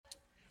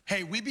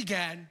Hey, we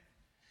began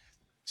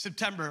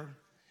September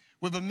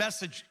with a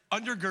message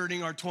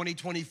undergirding our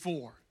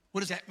 2024. What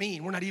does that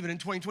mean? We're not even in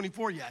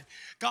 2024 yet.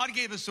 God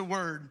gave us a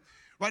word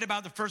right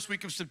about the first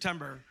week of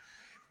September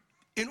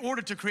in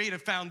order to create a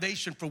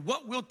foundation for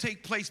what will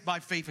take place by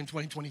faith in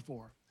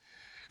 2024.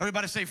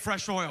 Everybody say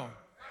fresh oil,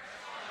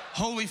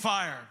 holy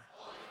fire,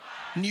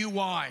 new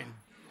wine.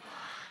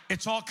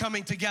 It's all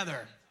coming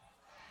together.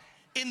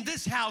 In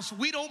this house,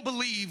 we don't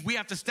believe we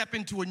have to step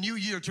into a new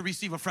year to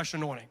receive a fresh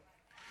anointing.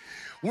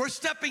 We're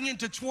stepping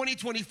into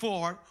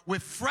 2024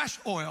 with fresh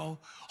oil,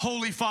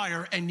 holy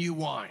fire, and new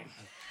wine.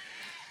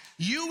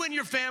 You and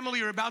your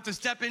family are about to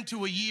step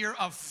into a year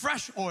of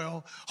fresh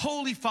oil,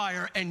 holy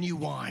fire, and new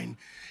wine.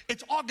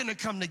 It's all gonna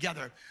come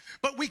together.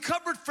 But we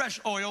covered fresh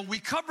oil, we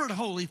covered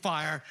holy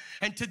fire,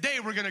 and today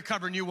we're gonna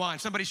cover new wine.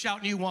 Somebody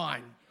shout new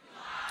wine.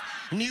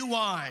 New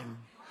wine.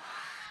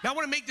 Now I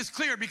wanna make this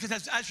clear because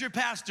as your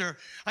pastor,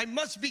 I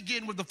must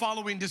begin with the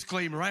following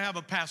disclaimer. I have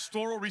a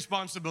pastoral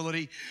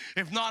responsibility,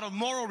 if not a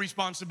moral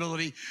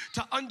responsibility,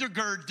 to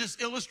undergird this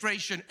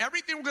illustration.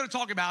 Everything we're gonna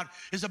talk about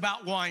is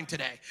about wine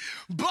today.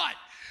 But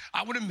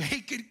I want to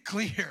make it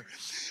clear.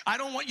 I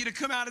don't want you to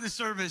come out of the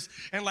service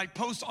and like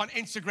post on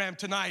Instagram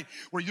tonight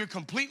where you're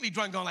completely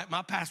drunk on like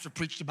my pastor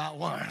preached about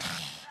wine.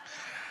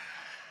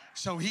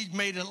 So he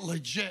made it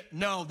legit.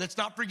 No, let's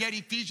not forget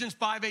Ephesians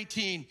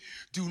 5:18.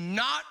 Do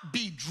not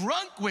be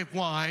drunk with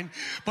wine,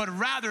 but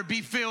rather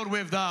be filled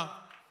with the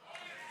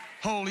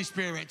Holy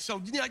Spirit.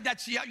 So you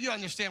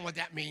understand what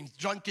that means,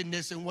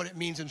 drunkenness and what it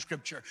means in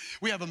scripture.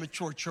 We have a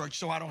mature church,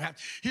 so I don't have.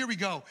 Here we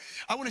go.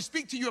 I want to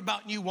speak to you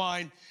about new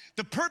wine,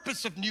 the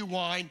purpose of new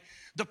wine,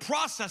 the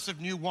process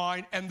of new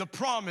wine, and the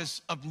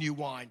promise of new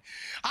wine.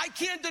 I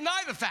can't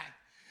deny the fact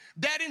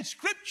that in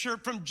scripture,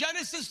 from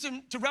Genesis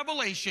to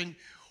Revelation,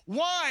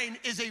 wine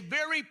is a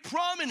very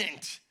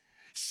prominent,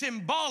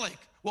 symbolic,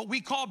 what we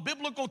call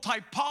biblical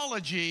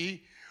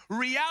typology,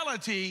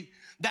 reality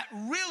that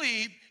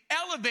really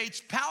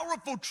elevates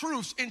powerful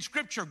truths in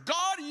scripture.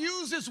 God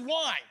uses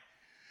wine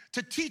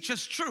to teach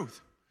us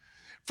truth.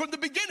 From the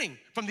beginning,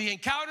 from the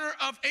encounter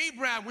of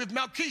Abraham with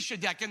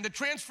Melchizedek and the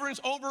transference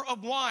over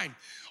of wine,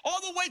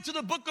 all the way to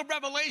the book of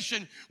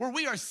Revelation where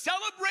we are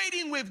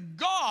celebrating with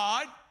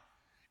God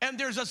and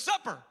there's a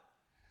supper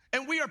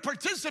and we are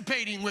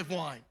participating with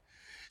wine.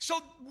 So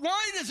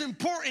wine is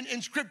important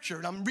in scripture,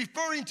 and I'm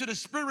referring to the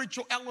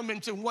spiritual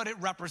elements and what it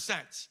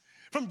represents.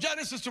 From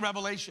Genesis to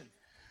Revelation,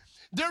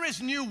 there is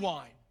new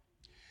wine.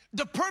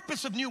 The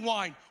purpose of new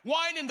wine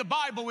in the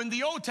Bible, in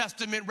the Old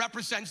Testament,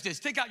 represents this.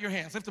 Take out your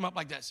hands, lift them up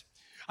like this.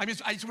 I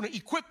just want to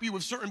equip you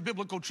with certain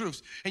biblical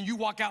truths, and you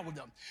walk out with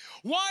them.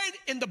 Wine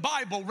in the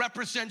Bible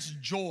represents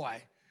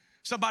joy.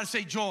 Somebody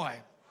say joy.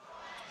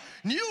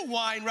 New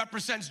wine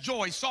represents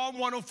joy. Psalm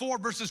 104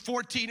 verses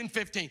 14 and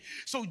 15.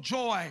 So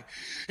joy.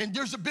 And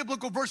there's a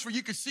biblical verse where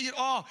you can see it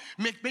all.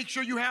 Make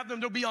sure you have them.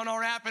 They'll be on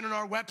our app and on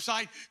our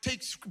website.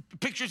 Take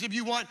pictures if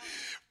you want.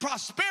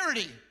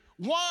 Prosperity.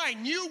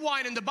 Wine, new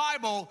wine in the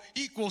Bible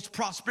equals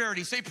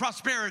prosperity. Say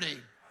prosperity.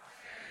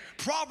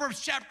 Proverbs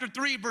chapter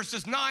 3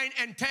 verses 9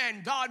 and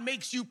 10, God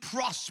makes you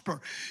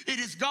prosper. It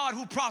is God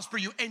who prosper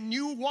you, and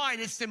new wine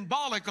is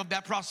symbolic of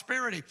that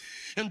prosperity.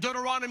 In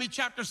Deuteronomy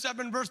chapter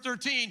 7 verse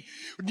 13,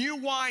 new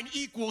wine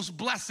equals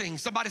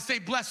blessings. Somebody say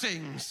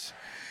blessings.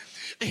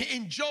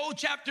 In Joel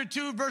chapter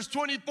 2 verse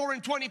 24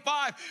 and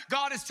 25,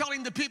 God is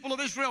telling the people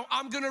of Israel,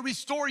 I'm going to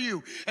restore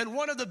you. And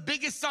one of the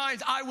biggest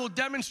signs I will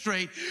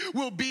demonstrate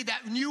will be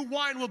that new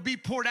wine will be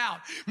poured out.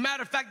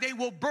 Matter of fact, they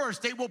will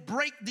burst. They will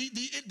break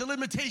the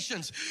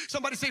limitations.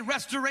 Somebody say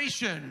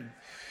restoration.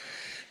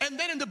 And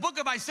then in the book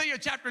of Isaiah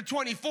chapter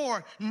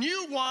 24,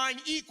 new wine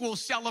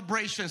equals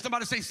celebration.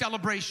 Somebody say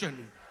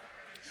celebration.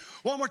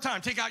 One more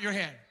time, take out your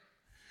hand.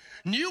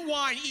 New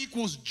wine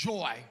equals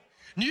joy.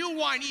 New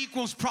wine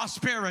equals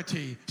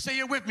prosperity. Say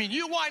it with me.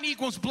 New wine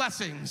equals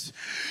blessings.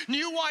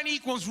 New wine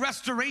equals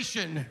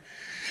restoration.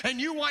 And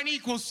new wine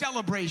equals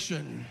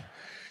celebration.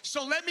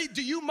 So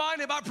do you mind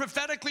if I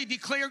prophetically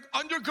declare,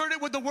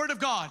 undergirded with the word of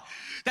God,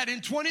 that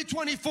in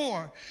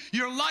 2024,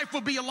 your life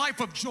will be a life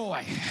of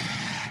joy.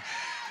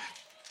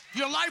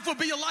 Your life will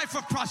be a life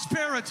of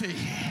prosperity.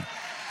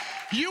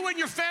 You and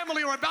your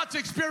family are about to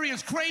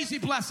experience crazy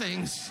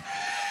blessings.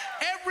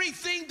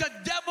 Everything the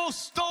devil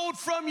stole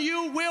from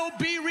you will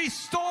be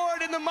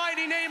restored in the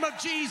mighty name of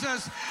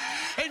Jesus.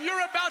 And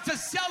you're about to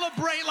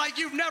celebrate like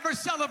you've never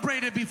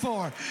celebrated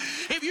before.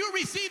 If you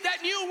receive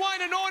that new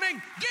wine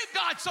anointing, give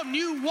God some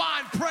new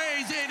wine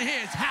praise in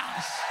his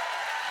house.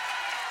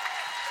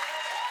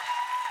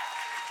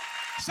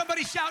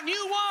 Somebody shout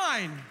new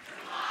wine.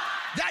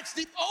 That's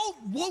the old,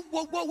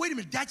 wait a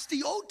minute. That's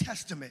the Old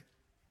Testament.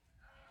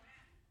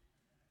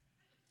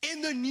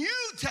 In the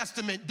New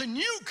Testament, the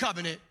new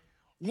covenant,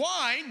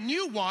 wine,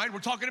 new wine, we're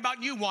talking about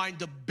new wine,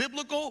 the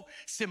biblical,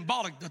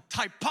 symbolic, the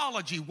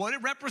typology, what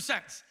it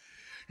represents.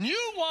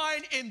 New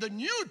wine in the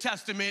New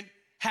Testament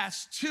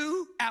has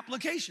two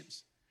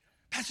applications.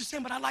 Pastor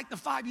Sam, but I like the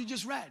 5 you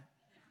just read.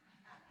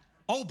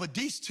 Oh, but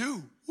these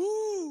two,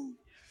 woo.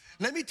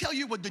 Let me tell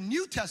you what the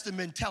New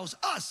Testament tells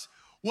us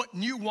what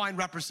new wine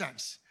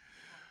represents.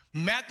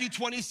 Matthew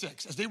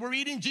 26, as they were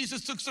eating,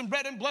 Jesus took some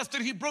bread and blessed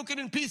it. He broke it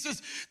in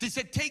pieces. They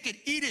said, take it,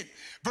 eat it.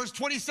 Verse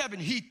 27,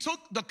 he took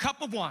the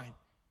cup of wine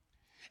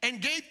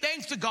and gave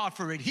thanks to God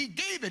for it. He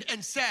gave it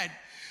and said,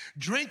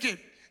 drink it.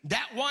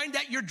 That wine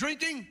that you're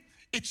drinking,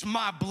 it's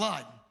my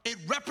blood. It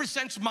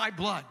represents my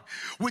blood,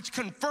 which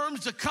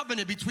confirms the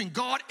covenant between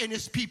God and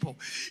his people.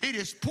 It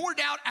is poured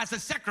out as a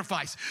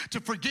sacrifice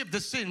to forgive the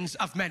sins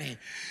of many.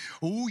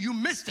 Oh, you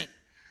missed it.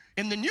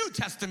 In the New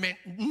Testament,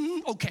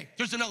 okay,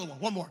 there's another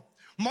one more.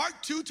 Mark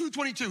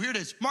 2:22, here it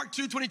is, Mark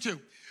 2:22.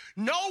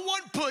 No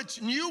one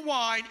puts new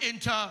wine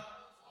into,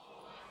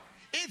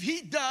 if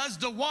he does,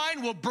 the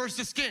wine will burst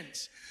the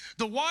skins.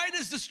 The wine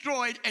is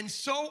destroyed and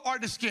so are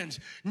the skins.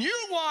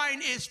 New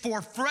wine is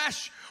for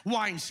fresh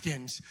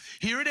wineskins.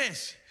 Here it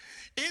is.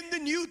 In the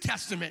New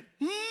Testament,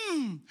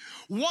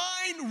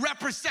 wine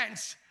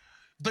represents,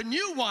 the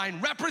new wine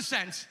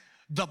represents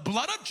the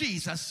blood of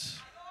Jesus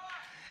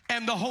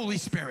and the Holy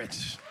Spirit.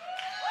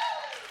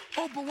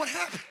 Oh, but what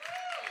happened?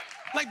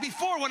 Like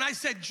before, when I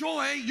said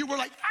joy, you were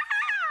like,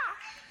 ah!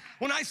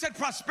 When I said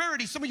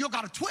prosperity, some of y'all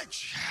got a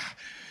twitch.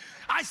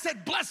 I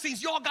said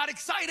blessings, y'all got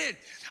excited.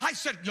 I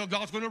said, yo,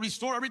 God's gonna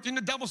restore everything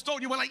the devil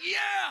stole. You were like, yeah.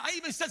 I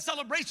even said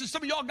celebration,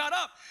 some of y'all got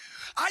up.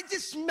 I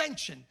just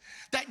mentioned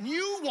that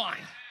new wine,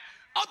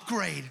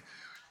 upgrade,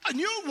 a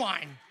new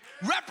wine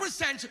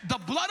represents the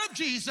blood of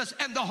Jesus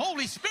and the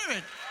Holy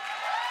Spirit.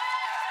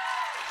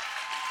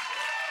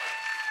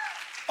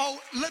 Oh,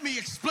 let me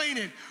explain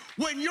it.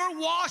 When you're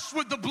washed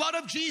with the blood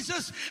of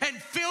Jesus and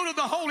filled with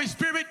the Holy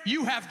Spirit,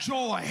 you have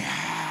joy.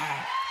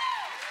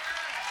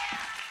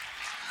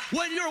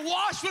 When you're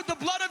washed with the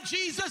blood of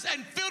Jesus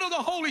and filled with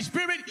the Holy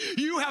Spirit,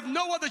 you have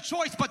no other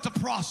choice but to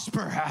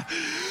prosper.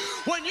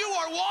 When you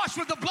are washed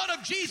with the blood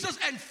of Jesus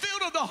and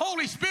filled with the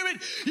Holy Spirit,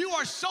 you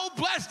are so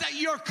blessed that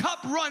your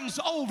cup runs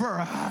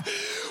over.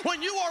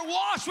 When you are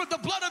washed with the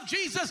blood of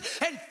Jesus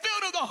and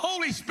filled with the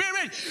Holy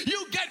Spirit,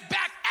 you get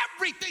back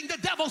everything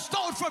the devil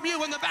stole from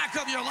you in the back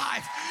of your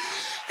life.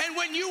 And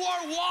when you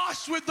are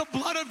washed with the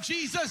blood of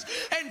Jesus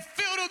and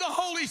filled with the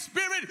Holy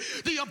Spirit,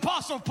 the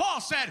Apostle Paul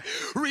said,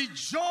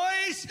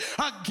 rejoice.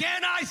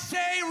 Again I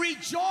say,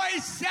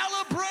 rejoice,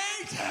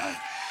 celebrate.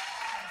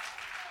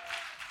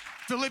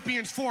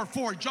 Philippians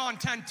 4:4, John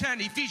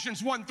 10:10,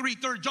 Ephesians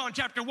 1:3, 3 John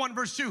chapter 1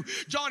 verse 2,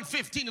 John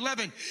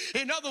 15:11.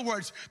 In other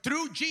words,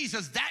 through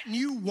Jesus, that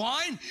new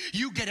wine,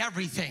 you get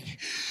everything.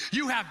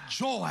 You have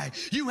joy,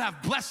 you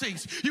have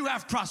blessings, you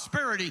have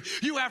prosperity,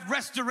 you have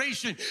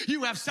restoration,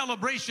 you have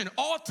celebration,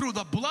 all through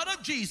the blood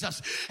of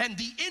Jesus and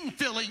the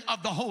infilling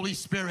of the Holy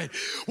Spirit.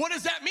 What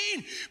does that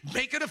mean?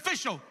 Make it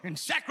official. In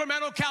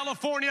Sacramento,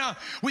 California,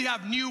 we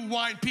have new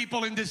wine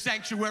people in this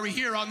sanctuary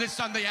here on this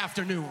Sunday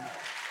afternoon.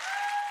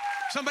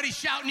 Somebody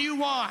shout new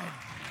wine.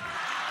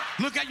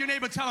 Look at your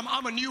neighbor, tell him,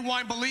 I'm a new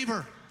wine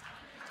believer.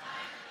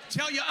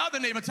 Tell your other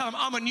neighbor, tell him,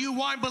 I'm a new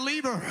wine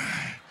believer.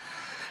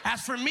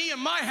 As for me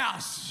and my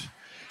house,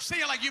 say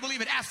it like you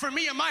believe it. As for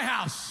me and my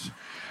house,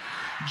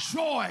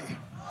 joy,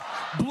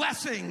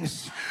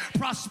 blessings,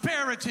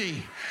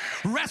 prosperity,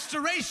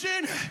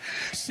 restoration,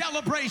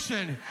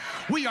 celebration.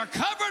 We are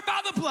covered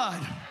by the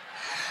blood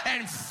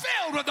and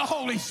filled with the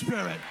Holy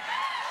Spirit.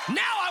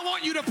 Now I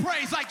want you to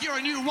praise like you're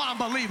a new wine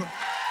believer.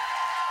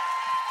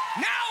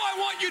 Now I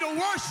want you to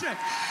worship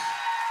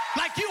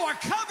like you are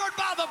covered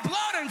by the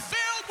blood and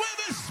filled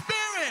with the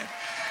Spirit.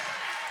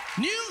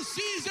 New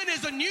season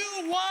is a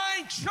new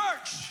wine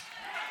church.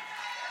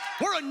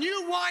 We're a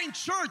new wine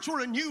church.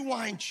 We're a new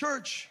wine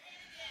church.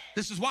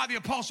 This is why the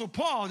Apostle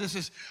Paul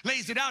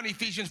lays it out in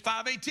Ephesians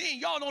 5:18.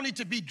 Y'all don't need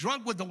to be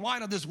drunk with the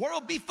wine of this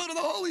world. Be filled with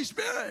the Holy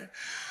Spirit.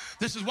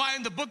 This is why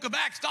in the book of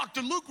Acts,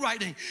 Dr. Luke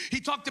writing, he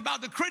talked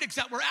about the critics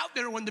that were out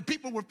there when the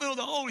people were filled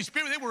with the Holy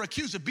Spirit. They were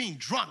accused of being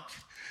drunk,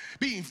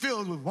 being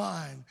filled with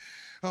wine.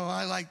 Oh,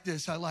 I like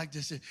this. I like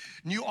this.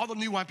 All the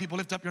new wine people,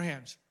 lift up your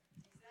hands.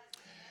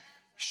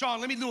 Sean,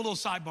 let me do a little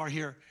sidebar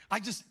here.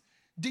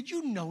 Did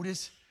you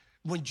notice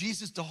when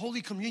Jesus, the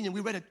Holy Communion,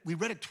 we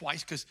read it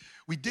twice because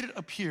we did it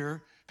up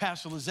here,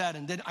 Pastor Lizette,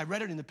 and then I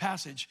read it in the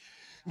passage.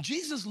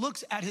 Jesus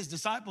looks at his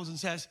disciples and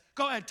says,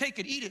 go ahead, take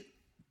it, eat it.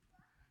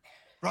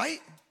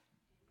 Right?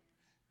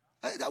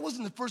 That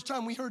wasn't the first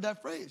time we heard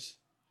that phrase.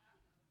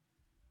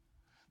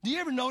 Do you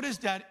ever notice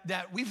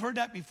that we've heard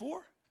that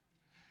before?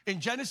 In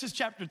Genesis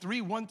chapter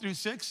 3, 1 through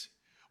 6,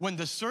 when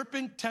the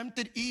serpent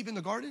tempted Eve in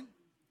the garden,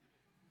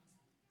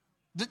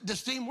 the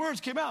same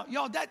words came out.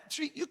 Y'all, that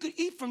tree, you could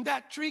eat from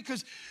that tree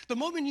because the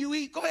moment you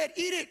eat, go ahead,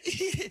 eat it,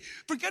 eat it.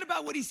 Forget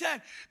about what he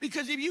said.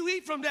 Because if you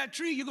eat from that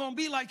tree, you're going to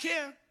be like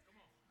him.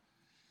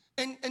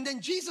 And then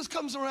Jesus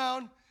comes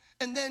around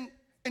and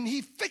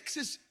he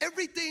fixes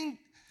everything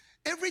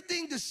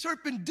the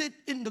serpent did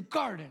in the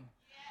garden.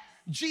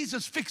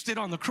 Jesus fixed it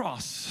on the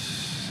cross.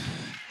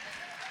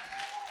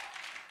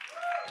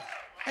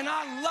 And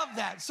I love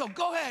that. So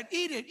go ahead,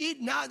 eat it.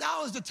 Eat now.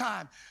 Now is the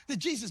time. That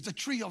Jesus, the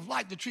tree of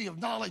life, the tree of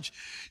knowledge.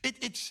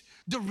 It's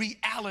the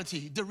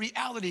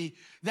reality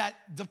that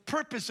the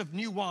purpose of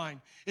new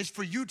wine is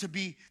for you to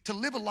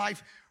live a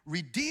life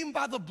redeemed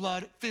by the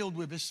blood, filled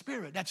with his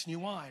Spirit. That's new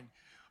wine.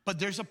 But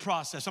there's a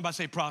process. Somebody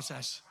say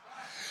process.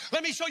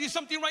 Let me show you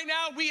something right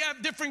now. We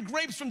have different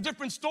grapes from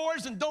different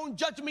stores, and don't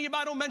judge me if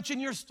I don't mention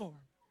your store.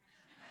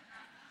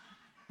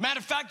 Matter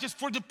of fact, just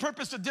for the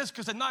purpose of this,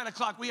 because at 9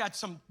 o'clock, we had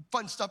some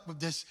fun stuff with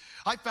this.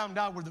 I found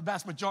out where the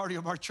vast majority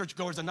of our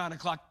churchgoers at 9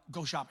 o'clock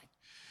go shopping.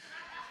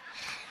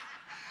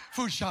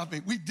 Food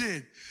shopping, we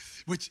did.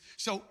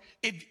 So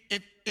if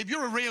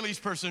you're a Raley's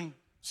person,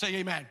 say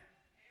amen.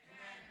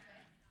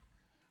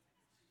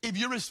 If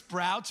you're a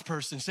Sprouts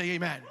person, say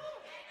amen.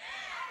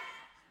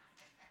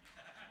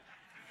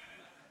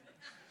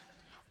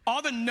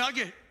 All the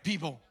Nugget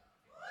people.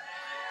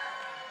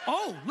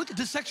 Oh, look at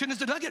this section is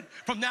the Nugget.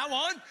 From now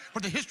on, for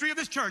the history of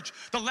this church,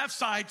 the left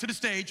side to the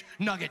stage,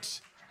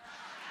 Nuggets.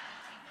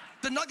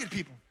 The Nugget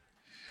people.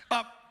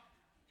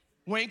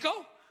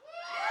 Wanko?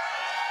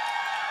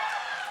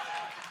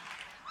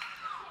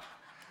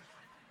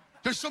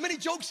 There's so many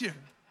jokes here.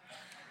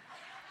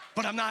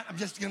 But I'm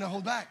just gonna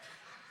hold back.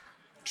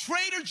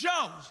 Trader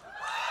Joe's.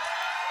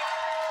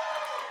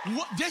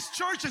 This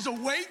church is a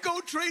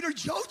Waco Trader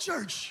Joe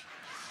church.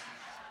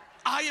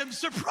 I am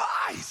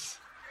surprised.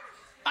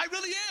 I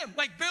really am.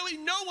 Like barely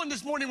no one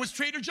this morning was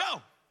Trader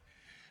Joe.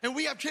 And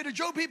we have Trader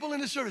Joe people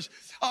in the service.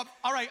 All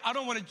right, I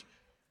don't want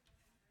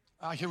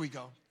to, here we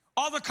go.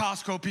 All the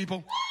Costco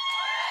people.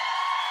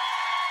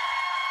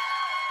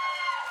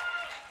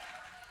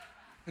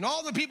 And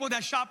all the people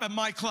that shop at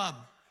my club.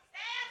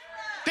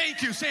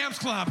 Thank you, Sam's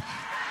Club.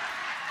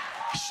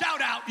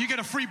 Shout out, you get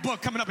a free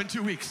book coming up in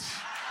 2 weeks.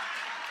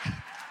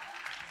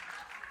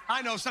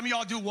 I know some of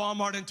y'all do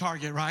Walmart and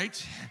Target,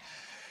 right?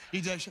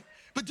 He does.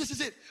 But this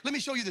is it. Let me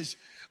show you this.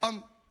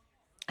 All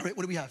right,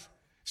 what do we have?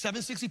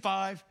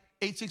 765,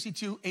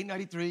 862,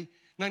 893,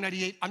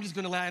 998. I'm just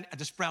gonna land at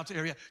the Sprouts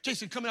area.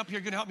 Jason, coming up here,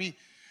 gonna help me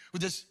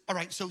with this. All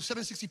right, so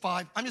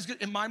 765. I'm just gonna,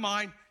 in my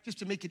mind, just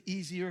to make it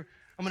easier,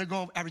 I'm gonna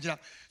go average it out.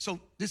 So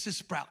this is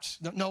Sprouts.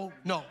 No.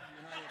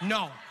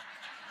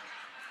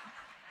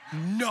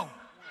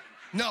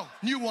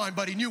 New wine,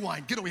 buddy, new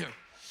wine. Get over here.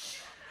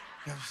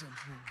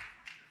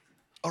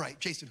 All right,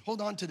 Jason,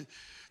 hold on to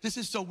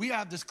so we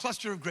have this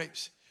cluster of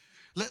grapes.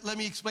 Let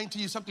me explain to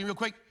you something real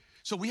quick.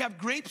 So we have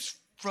grapes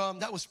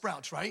that was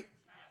Sprouts, right?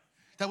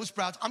 That was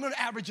Sprouts. I'm gonna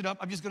average it up.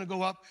 I'm just gonna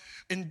go up,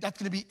 and that's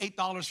gonna be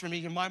 $8 for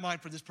me in my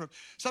mind for this purpose.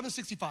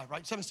 $7.65,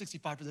 right?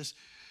 $7.65 for this.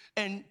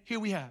 And here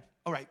we have,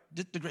 all right,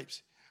 the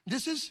grapes.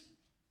 This is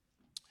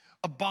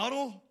a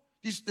bottle,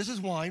 this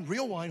is wine,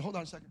 real wine. Hold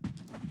on a second.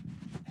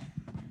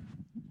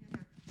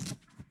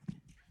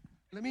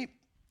 Let me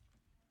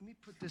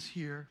put this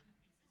here.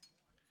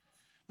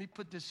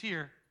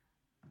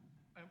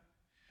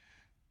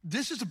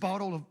 This is a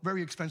bottle of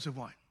very expensive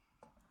wine.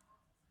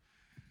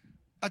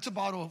 That's a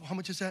bottle of, how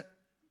much is that?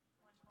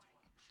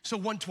 120. So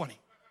 120,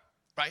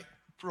 right?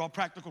 For all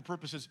practical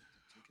purposes.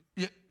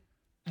 Yeah.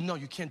 No,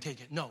 you can't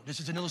take it. No, this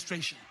is an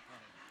illustration.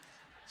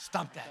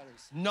 Stop that.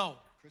 No.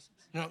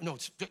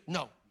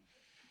 No.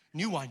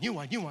 New wine.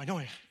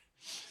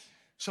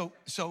 So,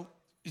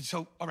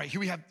 all right, here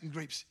we have the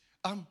grapes.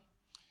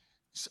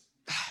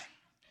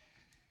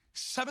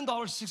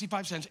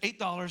 $7.65,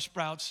 $8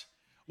 Sprouts,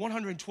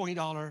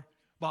 $120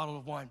 bottle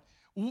of wine.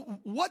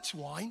 What's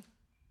wine?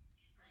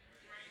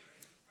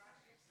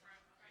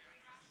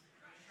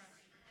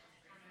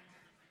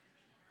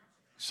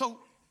 So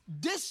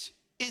this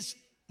is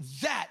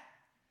that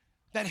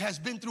has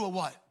been through a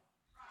what?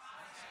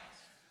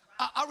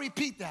 I'll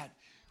repeat that.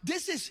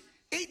 This is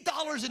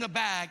 $8 in a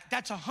bag.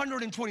 That's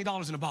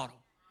 $120 in a bottle.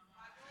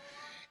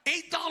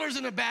 $8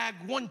 in a bag,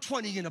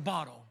 $120 in a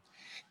bottle.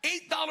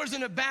 $8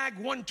 in a bag,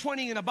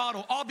 $120 in a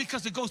bottle, all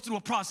because it goes through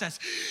a process.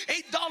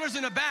 $8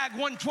 in a bag,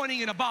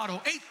 $120 in a bottle.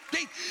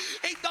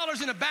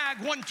 $8 in a bag,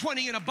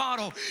 $120 in a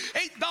bottle.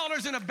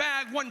 $8 in a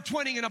bag,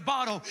 $120 in a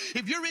bottle.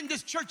 If you're in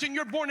this church and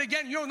you're born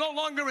again, you're no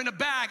longer in a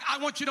bag. I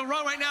want you to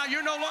run right now.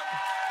 You're no longer.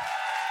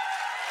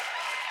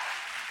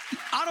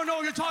 I don't know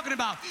what you're talking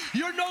about.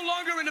 You're no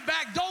longer in the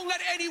bag. Don't let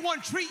anyone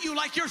treat you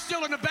like you're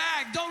still in the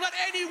bag. Don't let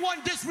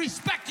anyone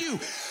disrespect you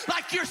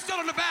like you're still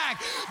in the bag.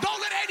 Don't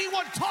let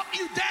anyone talk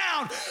you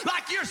down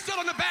like you're still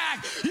in the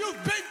bag.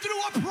 You've been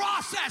through a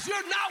process.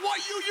 You're not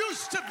what you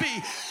used to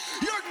be.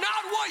 You're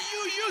not what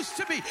you used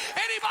to be.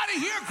 Anybody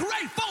here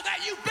grateful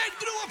that you've been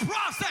through a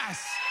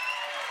process?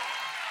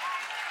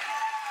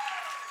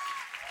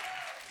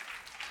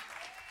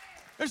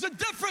 There's a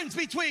difference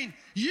between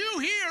you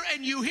here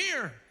and you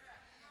here.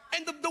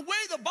 And the way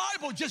the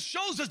Bible just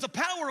shows us the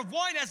power of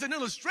wine as an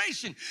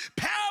illustration,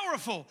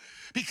 powerful,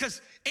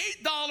 because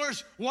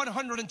 $8,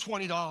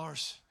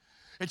 $120.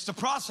 It's the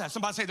process.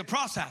 Somebody say the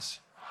process.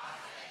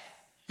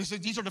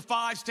 These are the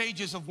 5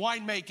 stages of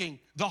winemaking: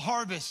 the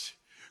harvest,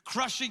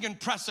 crushing and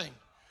pressing,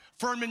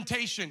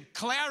 fermentation,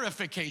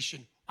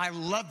 clarification. I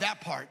love that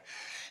part.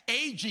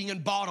 Aging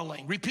and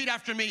bottling. Repeat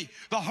after me: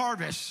 the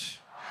harvest,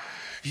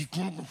 He's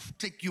going to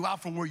take you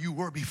out from where you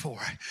were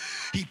before.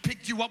 He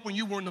picked you up when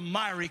you were in the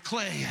miry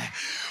clay.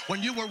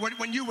 When you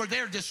were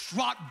there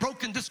distraught,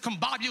 broken,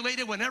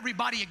 discombobulated, when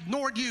everybody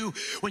ignored you,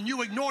 when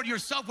you ignored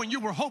yourself, when you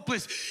were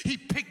hopeless, he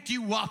picked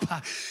you up.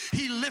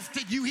 He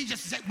lifted you. He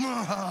just said,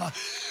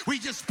 we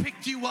just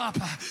picked you up.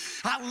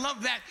 I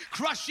love that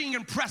crushing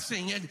and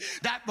pressing, and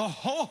that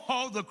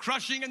the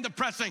crushing and the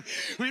pressing.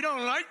 We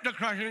don't like the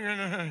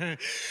crushing,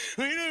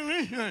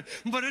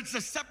 but it's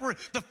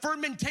the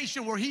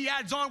fermentation where he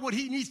adds on what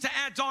he needs to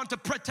add on to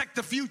protect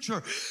the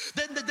future.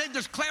 Then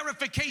there's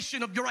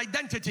clarification of your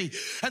identity,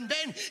 and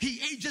then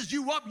he ages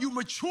you up. You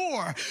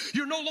mature.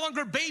 You're no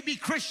longer baby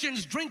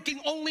Christians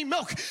drinking only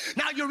milk.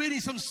 Now you're eating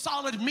some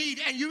solid meat,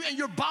 and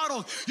you're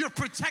bottled. You're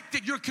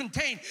protected. You're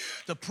contained.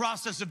 The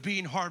process of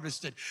being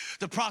harvested,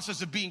 the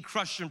process of being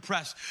crushed and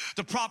pressed,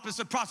 the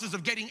process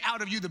of getting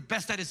out of you the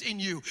best that is in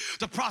you,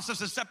 the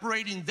process of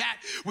separating that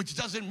which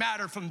doesn't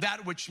matter from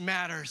that which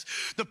matters,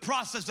 the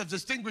process of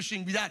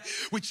distinguishing that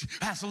which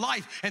has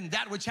life and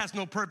that which has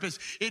no purpose.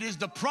 It is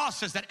the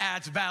process that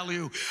adds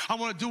value. I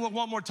want to do it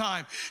one more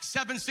time.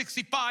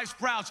 765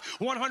 Sprouts,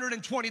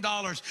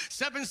 $120.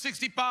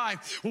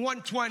 765,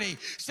 $120.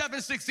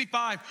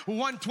 765,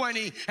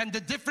 $120. And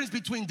the difference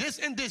between this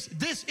and this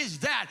is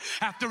that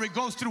after it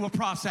goes through a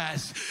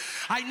process.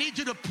 I need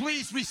you to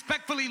please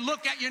respectfully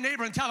look at your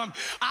neighbor and tell him,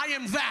 I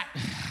am that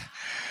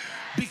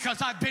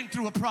because I've been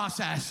through a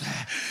process.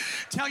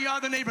 Tell your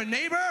other neighbor,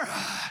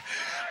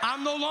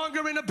 I'm no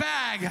longer in a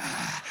bag.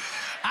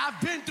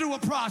 I've been through a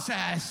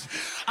process.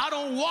 I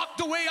don't walk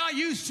the way I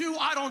used to.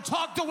 I don't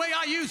talk the way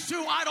I used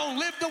to. I don't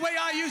live the way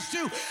I used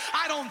to.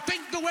 I don't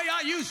think the way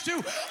I used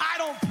to. I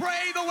don't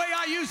pray the way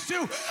I used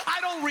to. I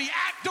don't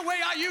react the way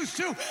I used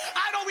to.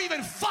 I don't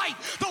even fight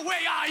the way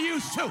I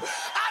used to.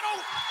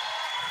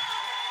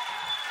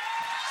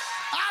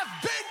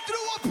 I've been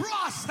through a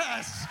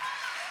process.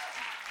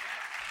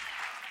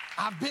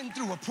 I've been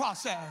through a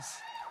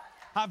process.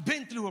 I've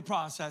been through a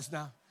process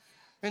now.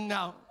 And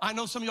now, I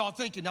know some of y'all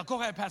thinking, now go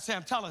ahead, Pastor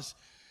Sam, tell us.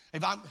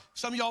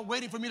 Some of y'all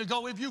waiting for me to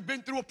go, if you've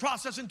been through a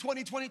process in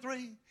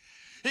 2023,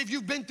 if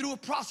you've been through a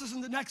process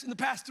in the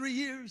past 3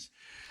 years,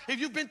 if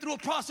you've been through a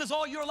process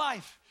all your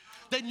life,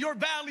 then your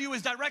value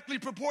is directly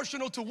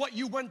proportional to what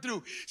you went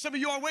through. Some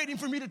of you are waiting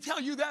for me to tell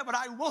you that, but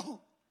I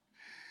won't.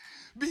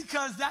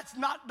 Because that's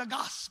not the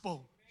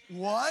gospel.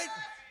 What?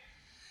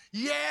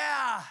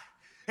 Yeah.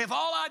 If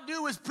all I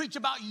do is preach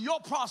about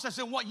your process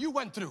and what you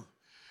went through,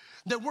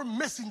 then we're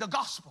missing the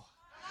gospel.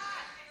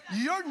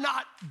 You're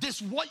not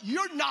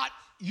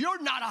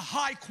a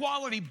high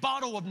quality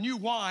bottle of new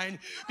wine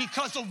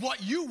because of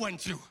what you went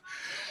through.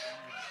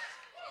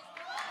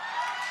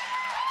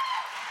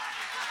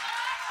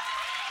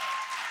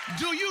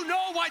 Do you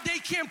know why they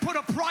can't put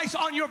a price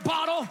on your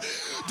bottle?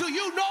 Do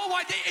you know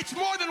why it's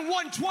more than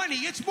 120?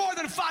 It's more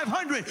than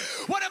 500.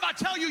 What if I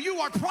tell you you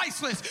are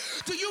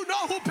priceless? Do you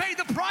know who paid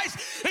the price?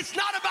 It's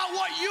not about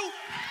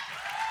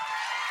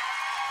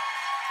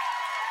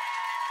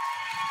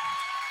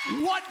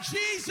what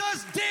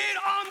Jesus did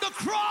on the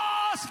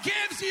cross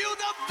gives you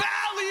the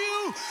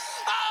value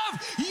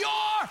of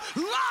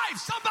your life.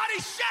 Somebody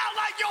shout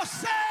like you're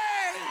saved.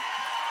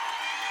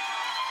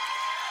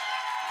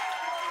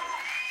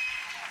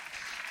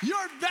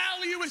 Your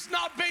value is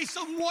not based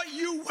on what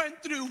you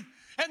went through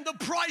and the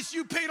price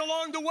you paid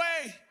along the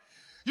way.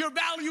 Your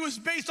value is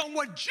based on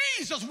what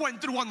Jesus went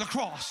through on the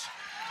cross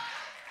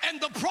and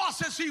the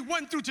process he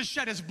went through to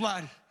shed his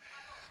blood.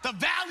 The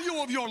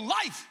value of your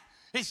life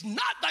is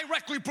not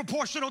directly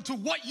proportional to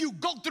what you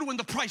go through and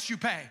the price you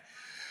pay.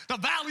 The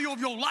value of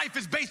your life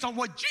is based on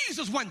what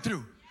Jesus went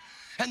through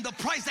and the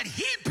price that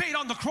he paid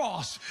on the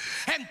cross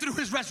and through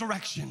his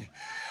resurrection.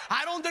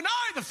 I don't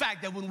deny the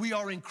fact that when we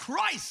are in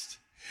Christ,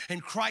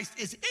 and Christ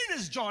is in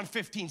us, John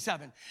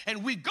 15:7,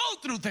 and we go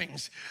through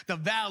things, the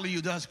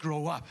value does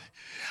grow up.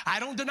 I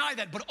don't deny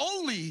that, but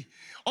only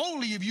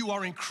if you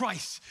are in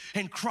Christ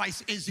and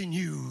Christ is in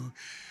you.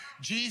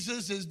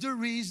 Jesus is the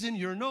reason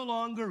you're no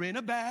longer in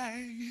a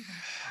bag.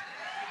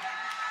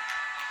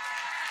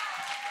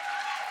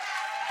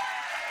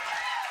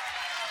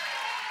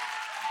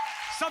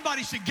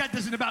 Somebody should get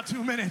this in about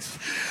 2 minutes.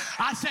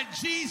 I said,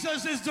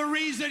 Jesus is the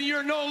reason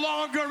you're no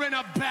longer in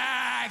a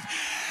bag.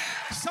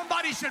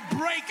 Somebody should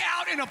break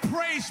out in a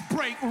praise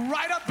break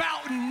right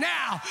about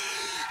now.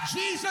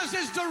 Jesus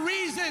is the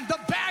reason the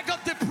bag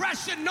of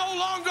depression no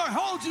longer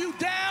holds you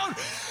down.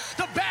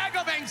 The bag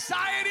of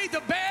anxiety,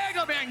 the bag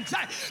of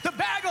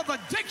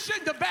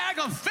addiction, the bag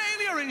of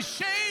failure and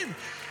shame.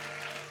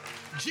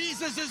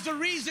 Jesus is the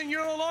reason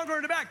you're no longer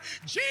in the bag.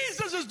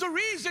 Jesus is the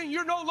reason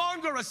you're no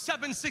longer a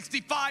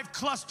 765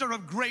 cluster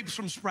of grapes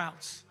from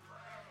Sprouts.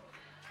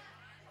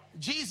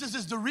 Jesus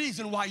is the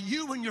reason why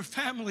you and your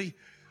family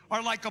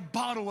are like a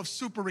bottle of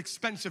super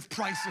expensive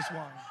priceless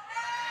wine.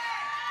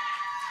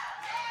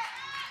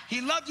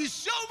 He loved you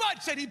so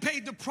much that he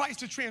paid the price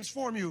to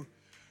transform you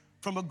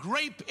from a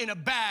grape in a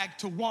bag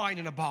to wine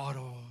in a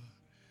bottle.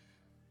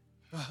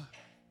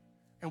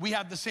 And we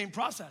have the same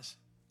process.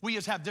 We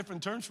just have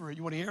different terms for it.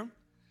 You want to hear them?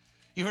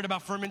 You heard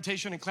about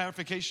fermentation and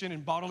clarification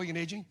and bottling and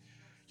aging?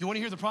 You want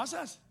to hear the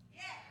process?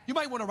 You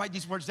might want to write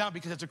these words down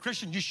because as a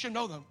Christian, you should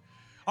know them.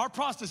 Our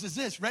process is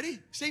this. Ready?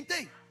 Same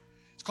thing.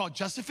 It's called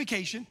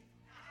justification,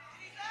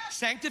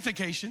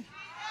 sanctification,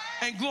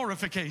 and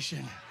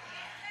glorification.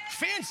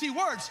 Fancy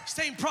words,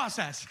 same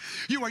process.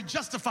 You are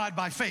justified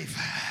by faith.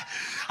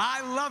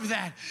 I love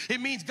that.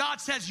 It means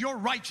God says you're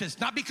righteous,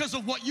 not because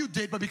of what you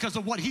did, but because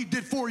of what he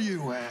did for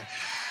you.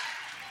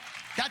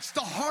 That's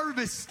the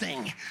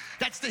harvesting.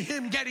 That's the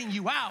him getting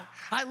you out.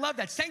 I love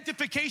that.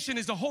 Sanctification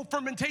is the whole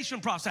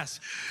fermentation process.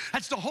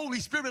 That's the Holy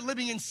Spirit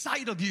living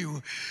inside of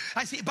you.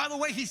 I see, by the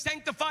way, he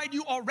sanctified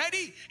you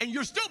already, and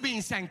you're still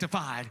being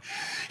sanctified.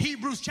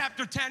 Hebrews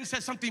chapter 10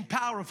 says something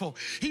powerful.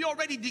 He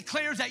already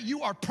declares that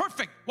you are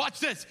perfect. Watch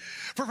this.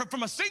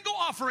 From a single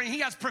offering, he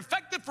has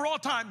perfected for all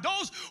time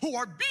those who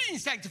are being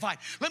sanctified.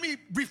 Let me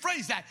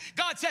rephrase that.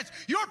 God says,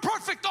 you're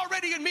perfect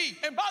already in me.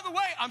 And by the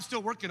way, I'm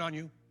still working on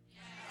you.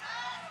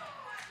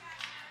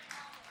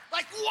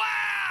 Like,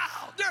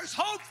 wow, there's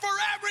hope for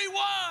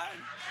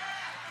everyone.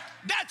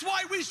 That's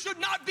why we should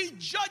not be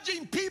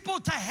judging people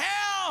to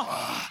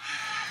hell.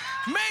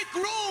 Make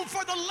room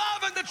for the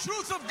love and the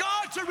truth of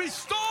God to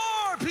restore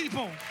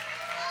people.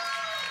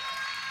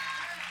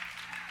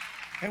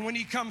 And when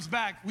he comes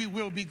back, we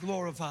will be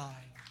glorified.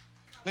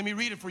 Let me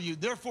read it for you.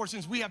 Therefore,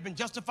 since we have been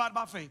justified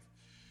by faith,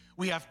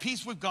 we have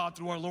peace with God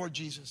through our Lord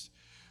Jesus.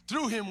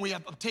 Through him, we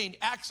have obtained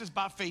access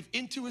by faith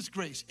into his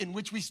grace in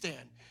which we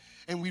stand.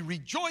 And we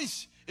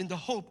rejoice in the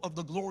hope of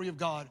the glory of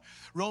God.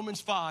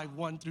 Romans 5,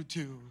 1 through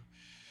 2.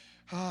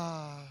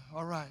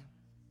 All right.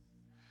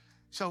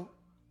 So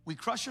we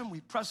crush them,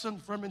 we press them,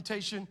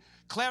 fermentation,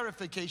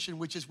 clarification,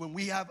 which is when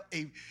we have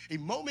a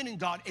moment in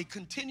God, a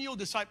continual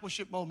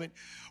discipleship moment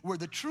where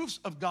the truths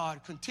of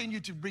God continue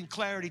to bring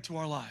clarity to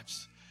our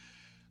lives.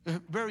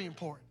 Very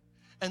important.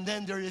 And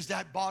then there is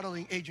that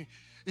bottling agent.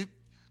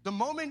 The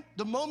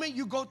moment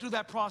you go through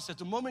that process,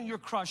 the moment you're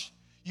crushed,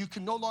 you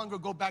can no longer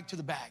go back to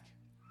the bag.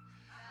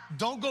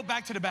 Don't go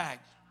back to the bag.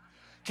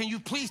 Can you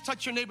please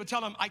touch your neighbor,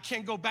 tell him, I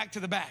can't go back to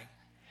the bag.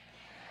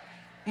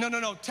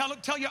 No.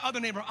 Tell your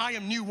other neighbor, I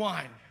am new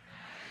wine.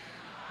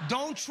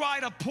 Don't try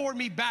to pour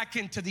me back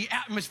into the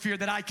atmosphere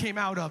that I came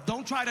out of.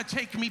 Don't try to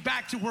take me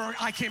back to where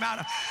I came out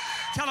of.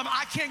 Tell him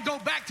I can't go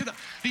back to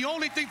the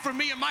only thing for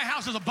me in my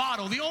house is a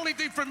bottle. The only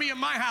thing for me in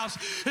my house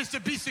is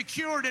to be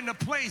secured in a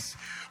place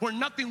where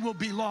nothing will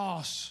be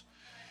lost.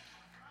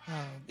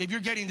 If you're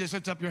getting this,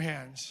 lift up your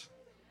hands.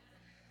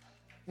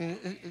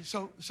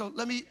 So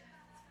let me,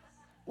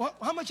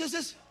 how much is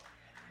this?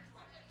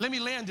 Let me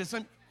land this.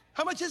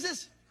 How much is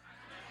this?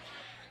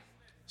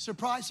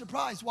 Surprise,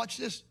 surprise, watch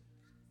this.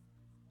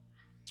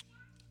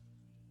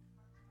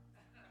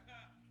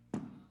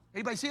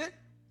 Anybody see it?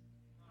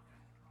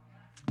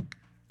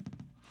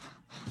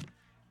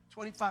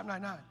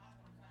 $25.99.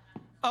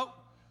 Oh,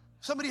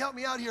 somebody help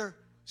me out here.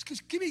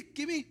 Give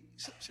me,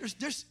 is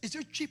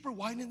there cheaper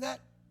wine than that?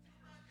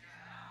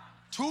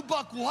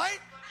 $2 what?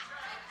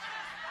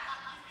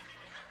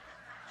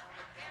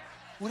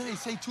 What do they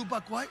say,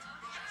 $2 what?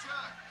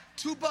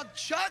 $2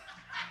 Chuck?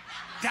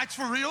 That's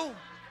for real?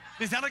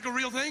 Is that like a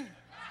real thing?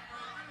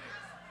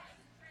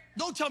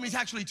 Don't tell me it's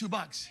actually $2.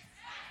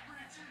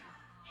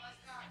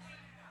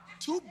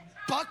 $2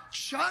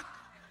 Chuck?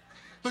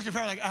 Look at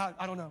her like,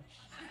 I don't know.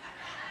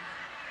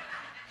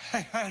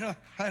 I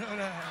don't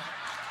know.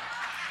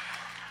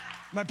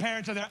 My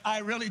parents are there, I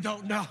really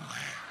don't know.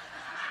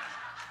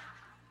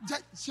 Is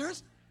that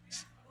serious?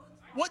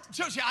 What,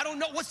 seriously, I don't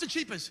know. What's the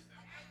cheapest?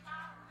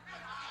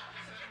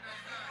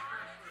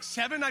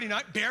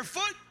 $7.99,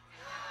 barefoot?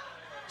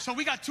 So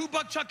we got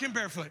 $2 Chuck in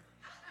barefoot.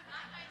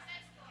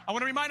 I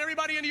want to remind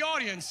everybody in the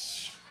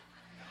audience,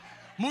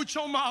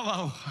 mucho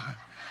malo.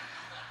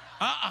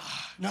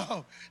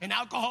 No, and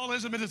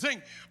alcoholism is a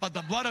thing, but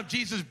the blood of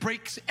Jesus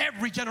breaks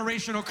every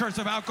generational curse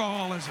of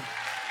alcoholism.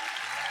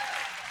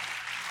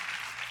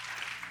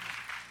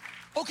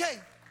 Okay,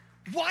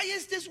 why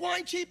is this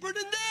wine cheaper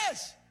than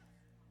this?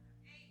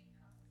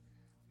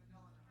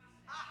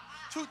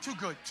 Too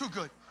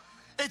good.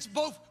 It's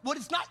both,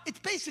 it's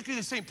basically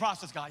the same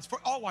process, guys, for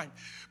all wine.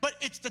 But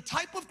it's the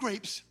type of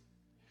grapes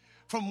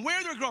from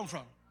where they're grown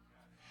from.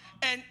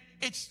 And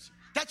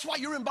that's why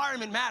your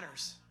environment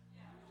matters.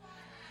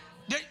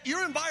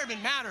 Your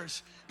environment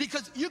matters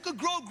because you could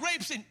grow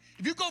grapes, and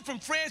if you go from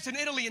France and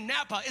Italy and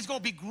Napa, it's going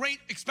to be great,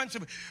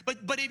 expensive.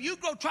 But if you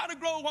try to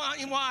grow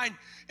wine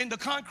in the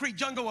concrete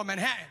jungle of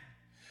Manhattan,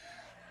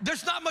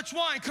 there's not much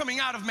wine coming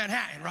out of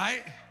Manhattan,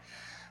 right?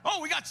 Oh,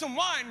 we got some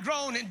wine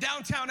grown in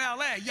downtown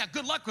LA. Yeah,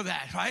 good luck with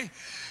that, right?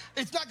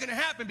 It's not going to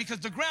happen because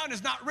the ground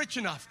is not rich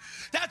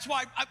enough. That's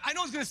why, I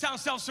know it's going to sound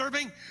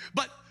self-serving,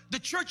 but the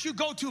church you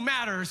go to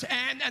matters,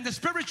 and the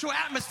spiritual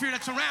atmosphere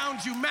that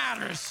surrounds you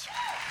matters.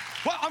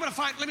 Well, I'm gonna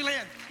find, let me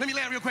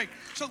land real quick.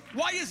 So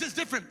why is this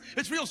different?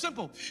 It's real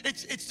simple.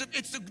 It's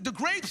the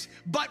grapes,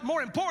 but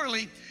more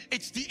importantly,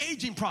 it's the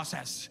aging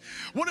process.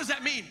 What does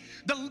that mean?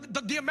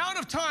 The amount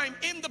of time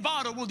in the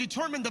bottle will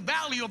determine the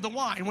value of the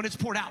wine when it's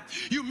poured out.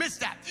 You miss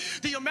that.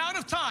 The amount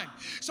of time.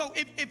 So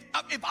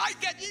if I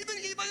get, even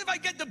if I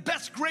get the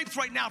best grapes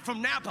right now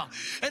from Napa,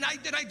 and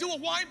I do a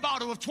wine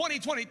bottle of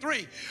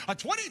 2023, a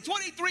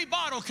 2023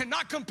 bottle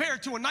cannot compare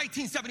to a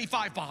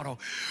 1975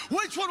 bottle.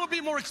 Which one will be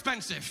more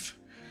expensive?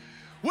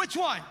 Which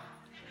one?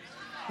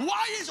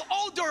 Why is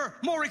older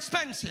more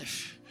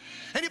expensive?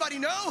 Anybody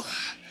know?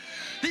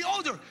 The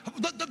older,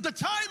 the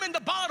time in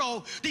the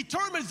bottle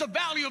determines the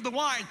value of the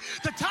wine.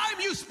 The time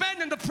you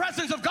spend in the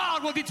presence of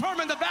God will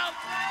determine the value.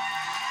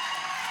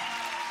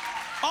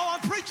 Oh,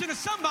 I'm preaching to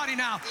somebody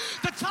now.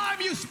 The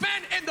time you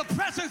spend in the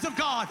presence of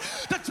God,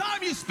 the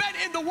time you spend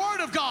in the Word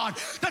of God,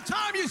 the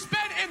time you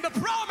spend in the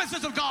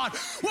promises of God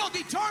will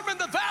determine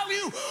the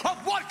value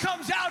of what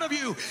comes out of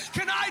you.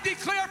 Can I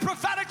declare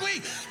prophetically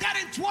that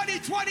in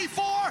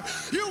 2024,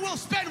 you will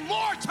spend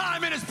more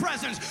time in His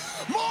presence,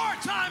 more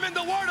time in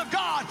the Word of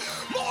God,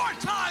 more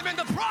time in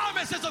the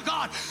promises of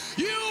God.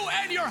 You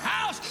and your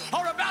house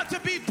are about to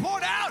be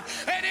poured out,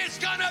 and it's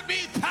gonna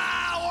be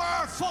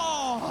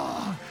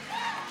powerful.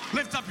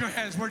 Lift up your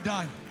hands, we're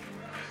done.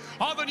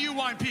 All the new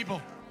wine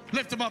people,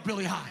 lift them up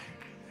really high.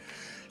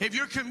 If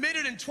you're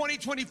committed in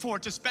 2024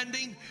 to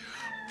spending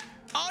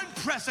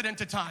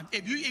unprecedented time,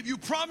 if you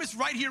promise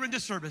right here in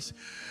this service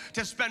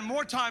to spend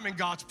more time in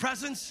God's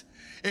presence,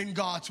 in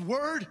God's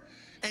word,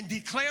 and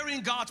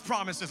declaring God's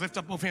promises, lift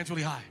up both hands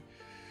really high.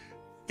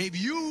 If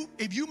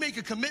you make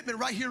a commitment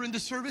right here in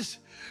this service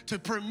to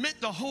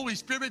permit the Holy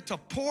Spirit to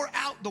pour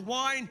out the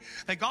wine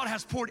that God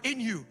has poured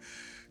in you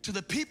to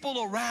the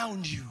people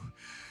around you,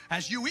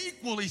 as you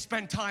equally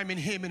spend time in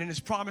Him and in His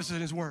promises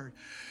and His word,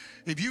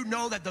 if you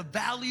know that the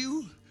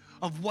value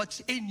of what's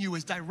in you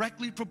is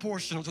directly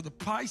proportional to the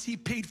price He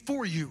paid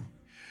for you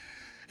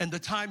and the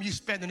time you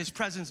spend in His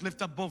presence,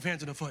 lift up both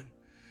hands and a foot.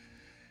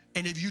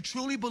 And if you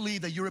truly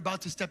believe that you're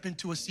about to step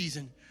into a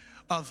season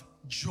of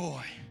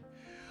joy,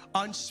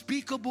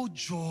 unspeakable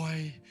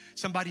joy,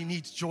 somebody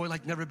needs joy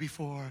like never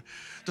before,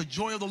 the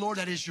joy of the Lord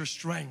that is your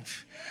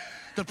strength,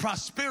 the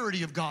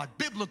prosperity of God,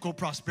 biblical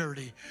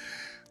prosperity,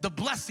 the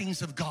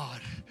blessings of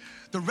God,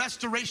 the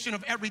restoration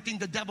of everything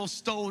the devil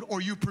stole or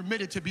you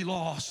permitted to be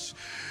lost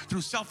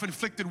through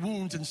self-inflicted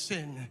wounds and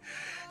sin.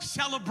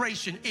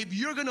 Celebration. If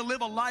you're gonna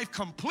live a life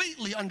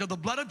completely under the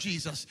blood of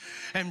Jesus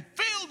and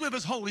filled with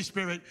His Holy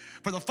Spirit,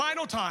 for the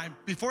final time,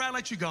 before I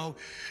let you go,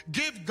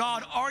 give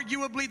God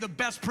arguably the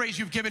best praise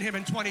you've given Him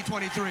in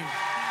 2023.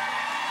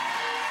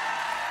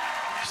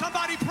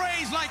 Somebody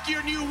praise like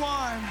your new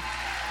wine.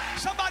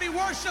 Somebody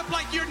worship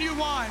like your new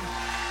wine.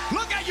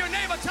 Look at your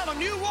neighbor, tell them,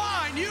 new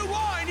wine, new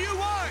wine, new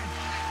wine.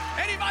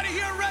 Anybody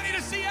here ready to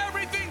see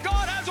everything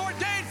God has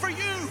ordained for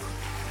you?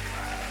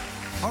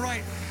 All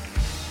right.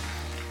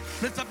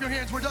 Lift up your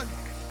hands. We're done.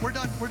 We're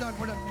done. We're done.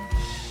 We're done.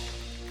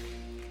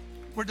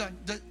 We're done.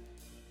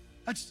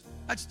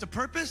 That's the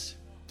purpose,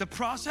 the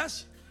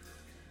process.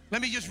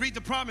 Let me just read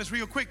the promise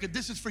real quick. If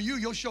this is for you,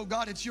 you'll show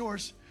God it's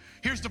yours.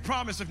 Here's the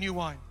promise of new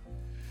wine.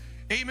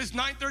 Amos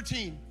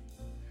 9:13.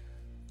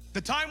 The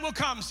time will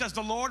come, says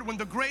the Lord, when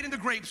the grain and the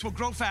grapes will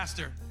grow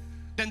faster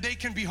than they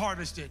can be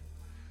harvested.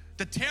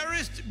 The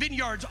terraced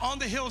vineyards on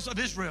the hills of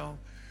Israel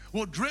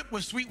will drip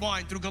with sweet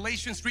wine. Through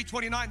Galatians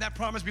 3:29, that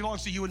promise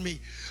belongs to you and me.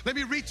 Let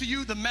me read to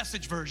you the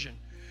Message version.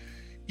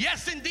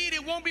 Yes, indeed,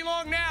 it won't be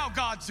long now,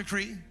 God's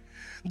decree.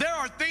 There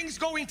are things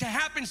going to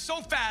happen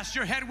so fast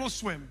your head will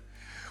swim.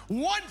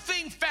 One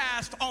thing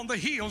fast on the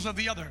heels of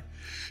the other.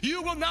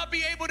 You will not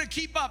be able to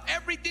keep up.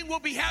 Everything will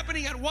be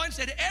happening at once,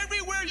 and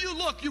everywhere you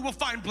look, you will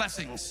find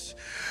blessings.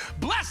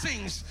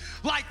 Blessings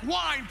like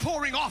wine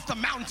pouring off the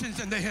mountains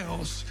and the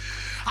hills.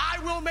 I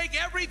will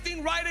make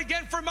everything right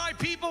again for my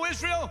people,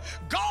 Israel.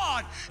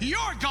 God,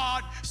 your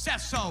God,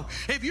 says so.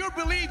 If you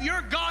believe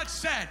your God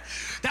said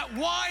that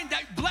wine,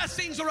 that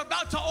blessings are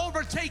about to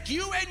overtake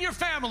you and your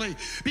family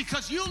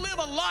because you live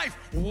a life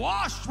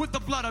washed with the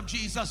blood of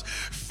Jesus,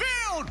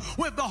 filled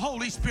with the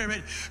Holy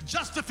Spirit,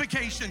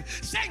 justification,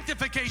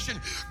 sanctification,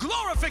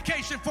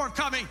 glorification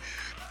forthcoming.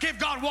 Give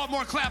God one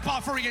more clap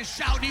offering and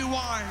shout new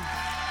wine.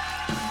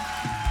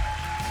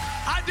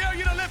 I dare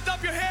you to lift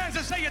up your hands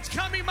and say, it's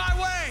coming my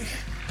way.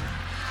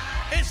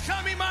 It's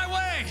coming my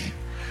way.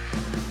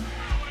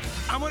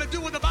 I'm going to do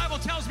what the Bible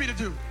tells me to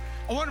do.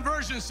 One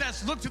version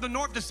says, look to the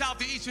north, the south,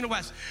 the east, and the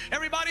west.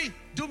 Everybody,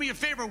 do me a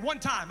favor one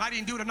time. I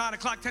didn't do it at 9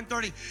 o'clock,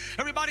 10:30.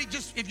 Everybody,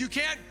 just, if you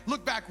can,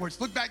 look backwards.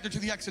 Look back there to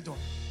the exit door.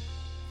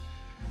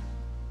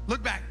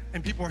 Look back.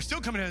 And people are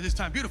still coming in at this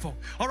time. Beautiful.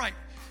 All right.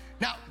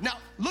 Now,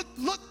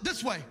 look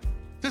this way.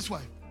 This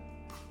way.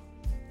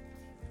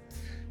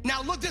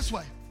 Now, look this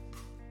way.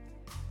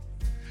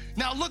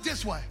 Now, look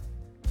this way.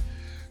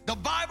 The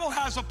Bible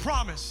has a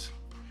promise,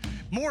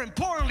 more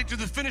importantly, to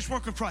the finished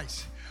work of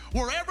Christ.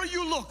 Wherever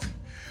you look,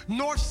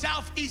 north,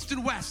 south, east,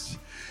 and west,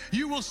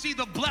 you will see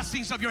the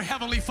blessings of your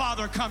Heavenly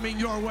Father coming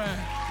your way.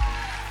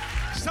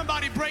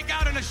 Somebody break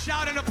out in a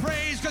shout and a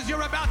praise because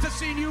you're about to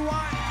see new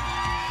wine.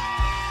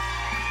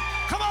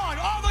 Come on,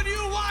 all the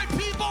new wine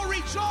people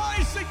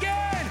rejoice again.